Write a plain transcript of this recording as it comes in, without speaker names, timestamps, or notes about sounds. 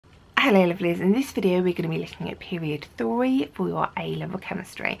Hello lovelies, in this video we're going to be looking at period 3 for your A-level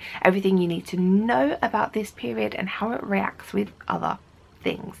chemistry. Everything you need to know about this period and how it reacts with other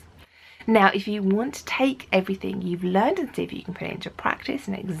things. Now if you want to take everything you've learned and see if you can put it into practice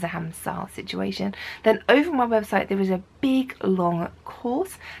in an exam style situation, then over my website there is a big long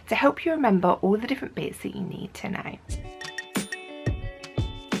course to help you remember all the different bits that you need to know.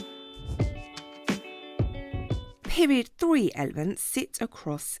 Period 3 elements sit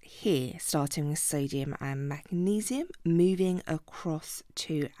across here, starting with sodium and magnesium, moving across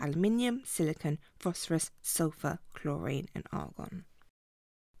to aluminium, silicon, phosphorus, sulfur, chlorine and argon.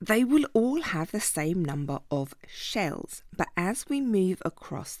 They will all have the same number of shells, but as we move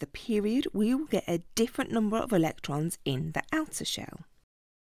across the period, we will get a different number of electrons in the outer shell.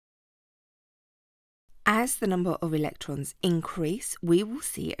 As the number of electrons increase, we will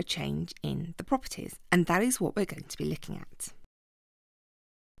see a change in the properties, and that is what we're going to be looking at.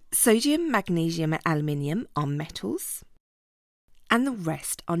 Sodium, magnesium and aluminium are metals, and the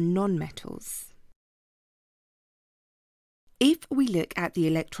rest are non-metals. If we look at the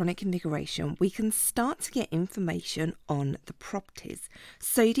electronic configuration, we can start to get information on the properties.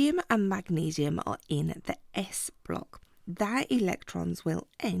 Sodium and magnesium are in the S block. Their electrons will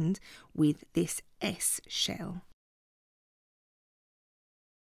end with this S shell.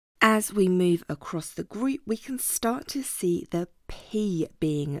 As we move across the group, we can start to see the P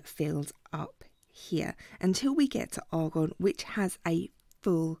being filled up here until we get to argon, which has a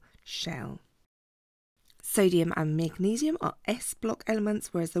full shell. Sodium and magnesium are S block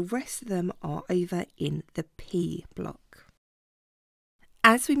elements, whereas the rest of them are over in the P block.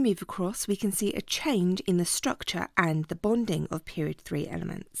 As we move across, we can see a change in the structure and the bonding of period 3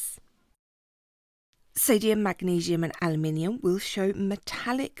 elements. Sodium, magnesium and aluminium will show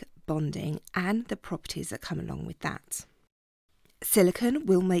metallic bonding and the properties that come along with that. Silicon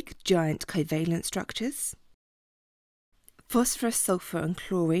will make giant covalent structures. Phosphorus, sulfur and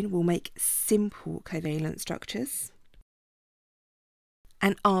chlorine will make simple covalent structures.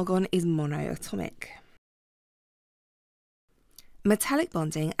 And argon is monoatomic. Metallic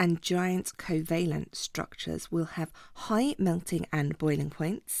bonding and giant covalent structures will have high melting and boiling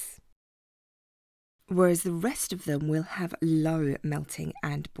points, whereas the rest of them will have low melting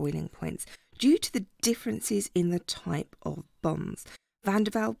and boiling points due to the differences in the type of bonds. Van der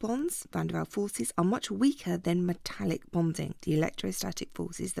Waals forces are much weaker than metallic bonding, the electrostatic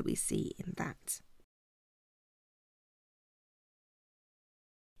forces that we see in that.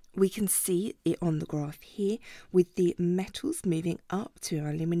 We can see it on the graph here with the metals moving up to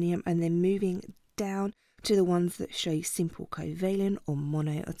aluminium and then moving down to the ones that show simple covalent or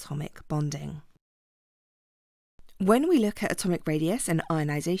monoatomic bonding. When we look at atomic radius and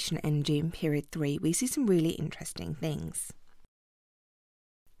ionisation energy in period 3, we see some really interesting things.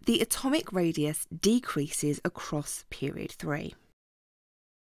 The atomic radius decreases across period 3.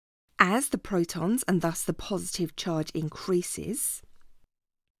 As the protons and thus the positive charge increases,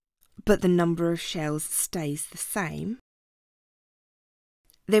 but the number of shells stays the same,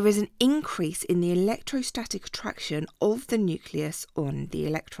 there is an increase in the electrostatic attraction of the nucleus on the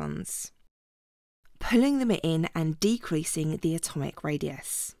electrons, pulling them in and decreasing the atomic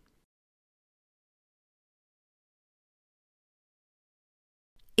radius.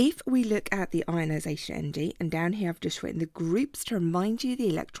 If we look at the ionisation energy, and down here I've just written the groups to remind you the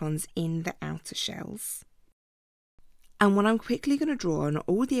electrons in the outer shells. And what I'm quickly going to draw on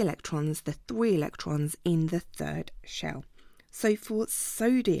all the electrons, the 3 electrons in the third shell. So for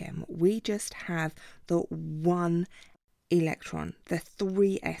sodium, we just have the 1 electron, the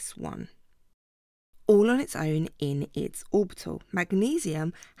 3s1, all on its own in its orbital.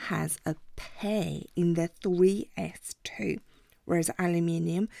 Magnesium has a pair in the 3s2, whereas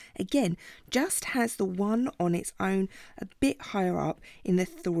aluminium, again, just has the 1 on its own a bit higher up in the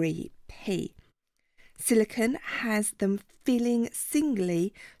 3p. Silicon has them filling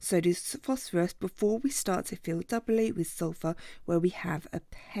singly, so does phosphorus, before we start to fill doubly with sulfur, where we have a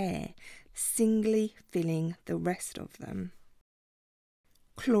pair, singly filling the rest of them.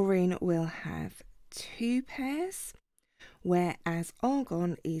 Chlorine will have 2 pairs, whereas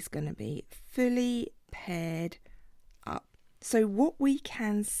argon is going to be fully paired up. So what we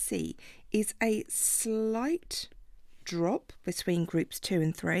can see is a slight drop between groups 2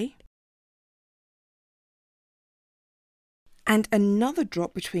 and 3. And another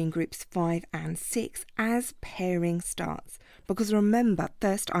drop between groups 5 and 6 as pairing starts. Because remember,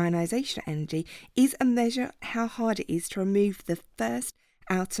 first ionisation energy is a measure how hard it is to remove the first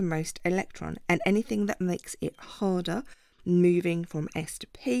outermost electron, and anything that makes it harder, moving from S to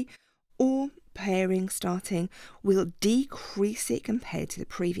P, or pairing starting will decrease it compared to the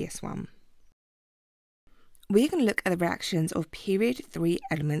previous one. We're going to look at the reactions of period 3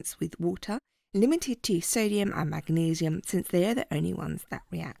 elements with water, limited to sodium and magnesium since they are the only ones that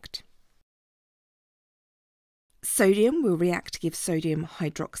react. Sodium will react to give sodium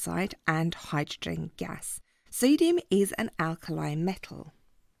hydroxide and hydrogen gas. Sodium is an alkali metal.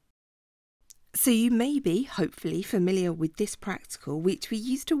 So you may be, hopefully, familiar with this practical which we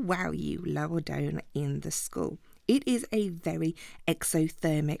used to wow you lower down in the school. It is a very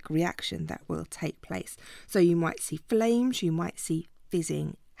exothermic reaction that will take place. So you might see flames, you might see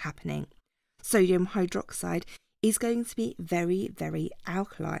fizzing happening. Sodium hydroxide is going to be very, very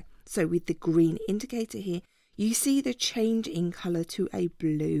alkali. So with the green indicator here, you see the change in colour to a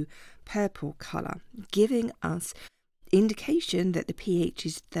blue-purple colour, giving us indication that the pH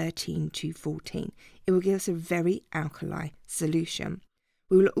is 13 to 14. It will give us a very alkali solution.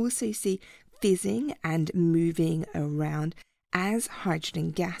 We will also see fizzing and moving around as hydrogen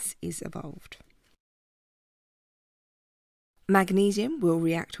gas is evolved. Magnesium will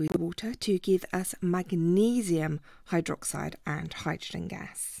react with water to give us magnesium hydroxide and hydrogen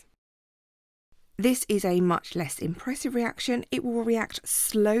gas. This is a much less impressive reaction. It will react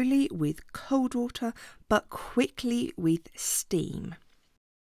slowly with cold water, but quickly with steam.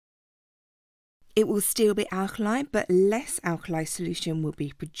 It will still be alkali, but less alkali solution will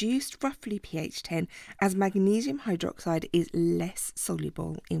be produced, roughly pH 10, as magnesium hydroxide is less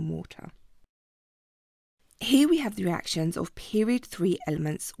soluble in water. Here we have the reactions of period 3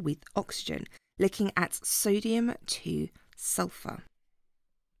 elements with oxygen, looking at sodium to sulfur.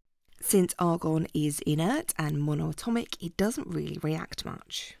 Since argon is inert and monoatomic, it doesn't really react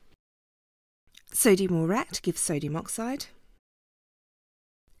much. Sodium will react to give sodium oxide.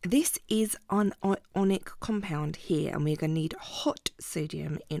 This is an ionic compound here, and we're going to need hot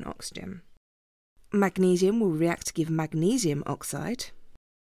sodium in oxygen. Magnesium will react to give magnesium oxide.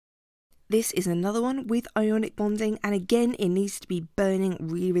 This is another one with ionic bonding, and again it needs to be burning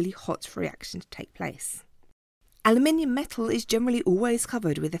really, really hot for reaction to take place. Aluminium metal is generally always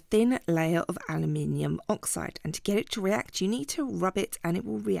covered with a thin layer of aluminium oxide, and to get it to react you need to rub it and it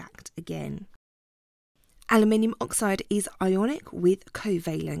will react again. Aluminium oxide is ionic with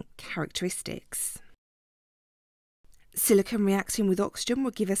covalent characteristics. Silicon reacting with oxygen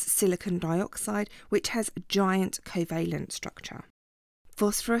will give us silicon dioxide, which has a giant covalent structure.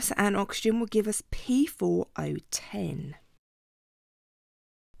 Phosphorus and oxygen will give us P4O10.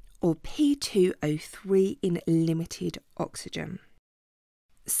 Or P2O3 in limited oxygen.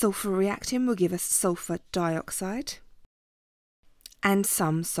 Sulfur reacting will give us sulfur dioxide and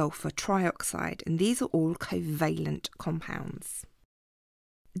some sulfur trioxide, and these are all covalent compounds.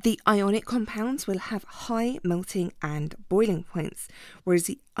 The ionic compounds will have high melting and boiling points, whereas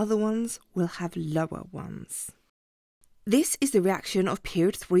the other ones will have lower ones. This is the reaction of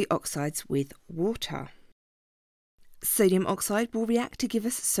period 3 oxides with water. Sodium oxide will react to give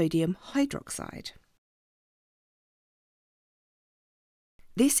us sodium hydroxide.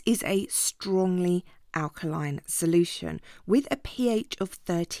 This is a strongly alkaline solution with a pH of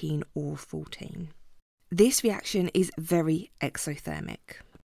 13 or 14. This reaction is very exothermic.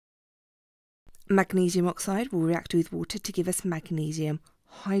 Magnesium oxide will react with water to give us magnesium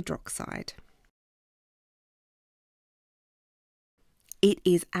hydroxide. It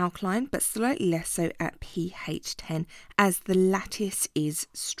is alkaline, but slightly less so at pH 10 as the lattice is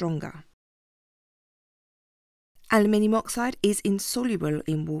stronger. Aluminium oxide is insoluble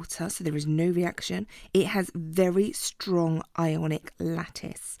in water, so there is no reaction. It has very strong ionic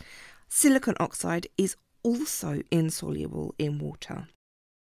lattice. Silicon oxide is also insoluble in water.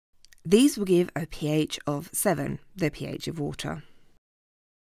 These will give a pH of 7, the pH of water.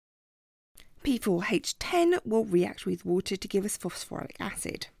 P4H10 will react with water to give us phosphoric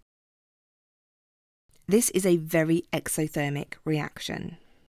acid. This is a very exothermic reaction,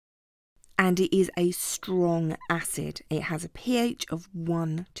 and it is a strong acid. It has a pH of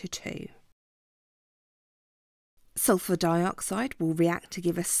 1 to 2. Sulfur dioxide will react to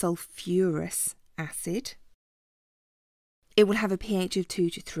give us sulfurous acid. It will have a pH of 2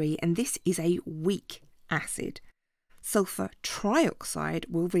 to 3, and this is a weak acid. Sulfur trioxide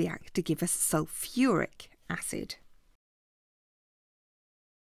will react to give us sulfuric acid.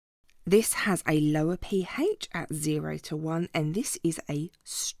 This has a lower pH at 0 to 1, and this is a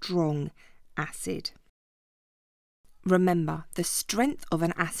strong acid. Remember, the strength of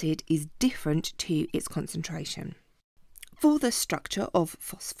an acid is different to its concentration. For the structure of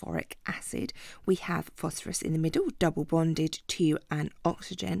phosphoric acid, we have phosphorus in the middle, double bonded to an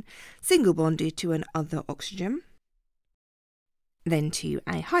oxygen, single bonded to another oxygen. then to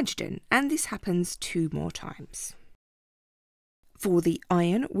a hydrogen, and this happens 2 more times. For the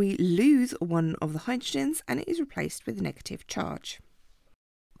ion, we lose one of the hydrogens and it is replaced with a negative charge.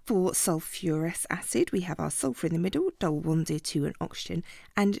 For sulfuric acid, we have our sulfur in the middle, double bonded to an oxygen,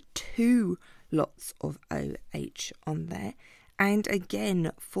 and 2 lots of OH on there. And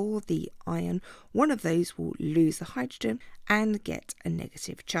again, for the ion, one of those will lose the hydrogen and get a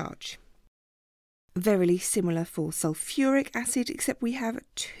negative charge. Very similar for sulfuric acid, except we have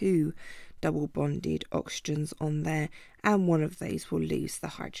 2 double bonded oxygens on there, and one of those will lose the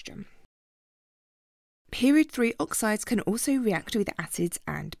hydrogen. Period 3 oxides can also react with acids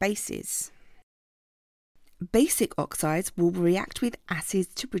and bases. Basic oxides will react with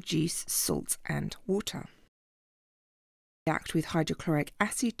acids to produce salt and water. React with hydrochloric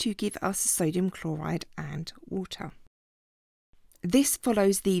acid to give us sodium chloride and water. This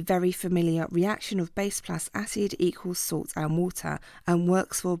follows the very familiar reaction of base plus acid equals salt and water, and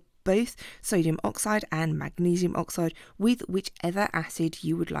works for both sodium oxide and magnesium oxide with whichever acid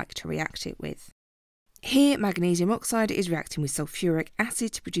you would like to react it with. Here, magnesium oxide is reacting with sulfuric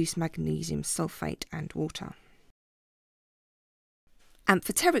acid to produce magnesium sulfate and water.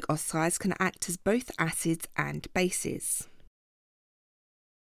 Amphoteric oxides can act as both acids and bases.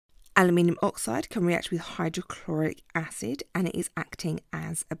 Aluminium oxide can react with hydrochloric acid and it is acting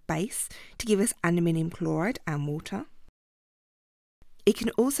as a base to give us aluminium chloride and water. It can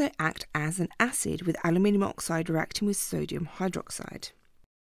also act as an acid with aluminium oxide reacting with sodium hydroxide.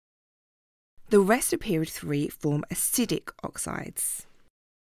 The rest of period 3 form acidic oxides.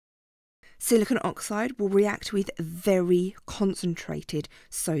 Silicon oxide will react with very concentrated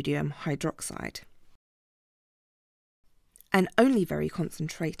sodium hydroxide, and only very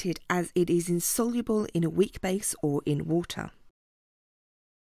concentrated as it is insoluble in a weak base or in water.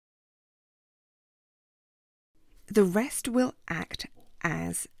 The rest will act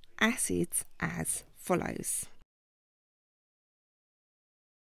as acids as follows.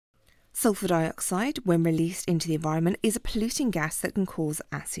 Sulfur dioxide, when released into the environment, is a polluting gas that can cause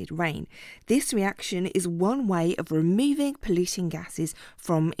acid rain. This reaction is one way of removing polluting gases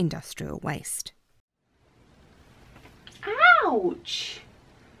from industrial waste. Ouch!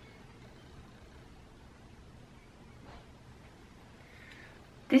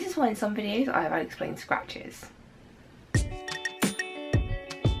 This is why in some videos I have unexplained scratches.